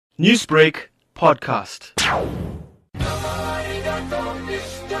Newsbreak podcast.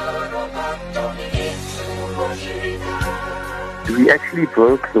 We actually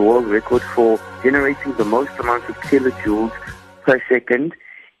broke the world record for generating the most amount of kilojoules per second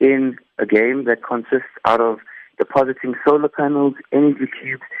in a game that consists out of depositing solar panels, energy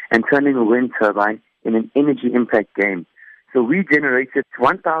cubes, and turning a wind turbine in an energy impact game. So we generated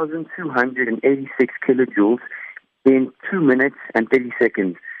 1,286 kilojoules in 2 minutes and 30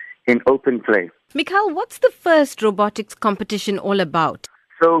 seconds in open play. Mikaheel, what's the first robotics competition all about?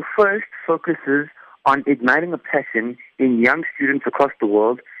 So first focuses on igniting a passion in young students across the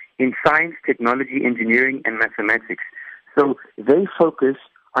world in science, technology, engineering, and mathematics. So they focus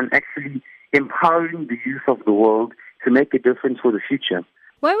on actually empowering the youth of the world to make a difference for the future.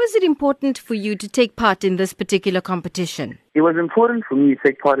 Why was it important for you to take part in this particular competition? It was important for me to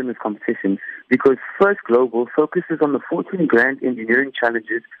take part in this competition because First Global focuses on the 14 grand engineering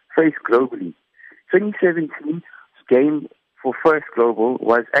challenges faced globally. 2017's game for First Global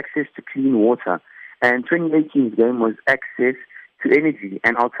was access to clean water, and 2018's game was access to energy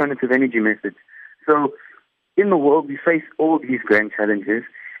and alternative energy methods. So in the world, we face all these grand challenges,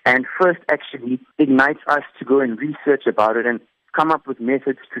 and First actually ignites us to go and research about it and come up with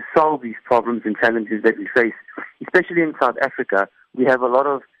methods to solve these problems and challenges that we face. Especially in South Africa, we have a lot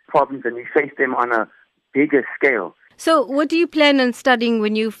of problems and we face them on a bigger scale. So what do you plan on studying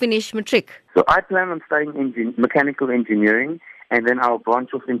when you finish matric? So I plan on studying mechanical engineering, and then I'll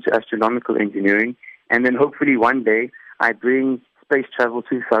branch off into astronomical engineering, and then hopefully one day I bring space travel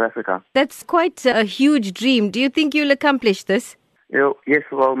to South Africa. That's quite a huge dream. Do you think you'll accomplish this? Yes,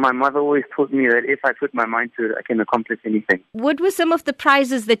 well, my mother always taught me that if I put my mind to it, I can accomplish anything. What were some of the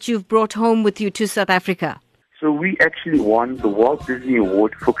prizes that you've brought home with you to South Africa? So we actually won the Walt Disney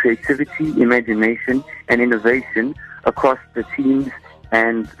Award for creativity, imagination, and innovation across the teams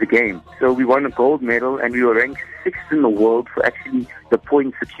and the game. So we won a gold medal, and we were ranked 6th in the world for actually the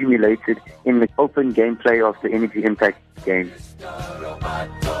points accumulated in the open gameplay of the Energy Impact game.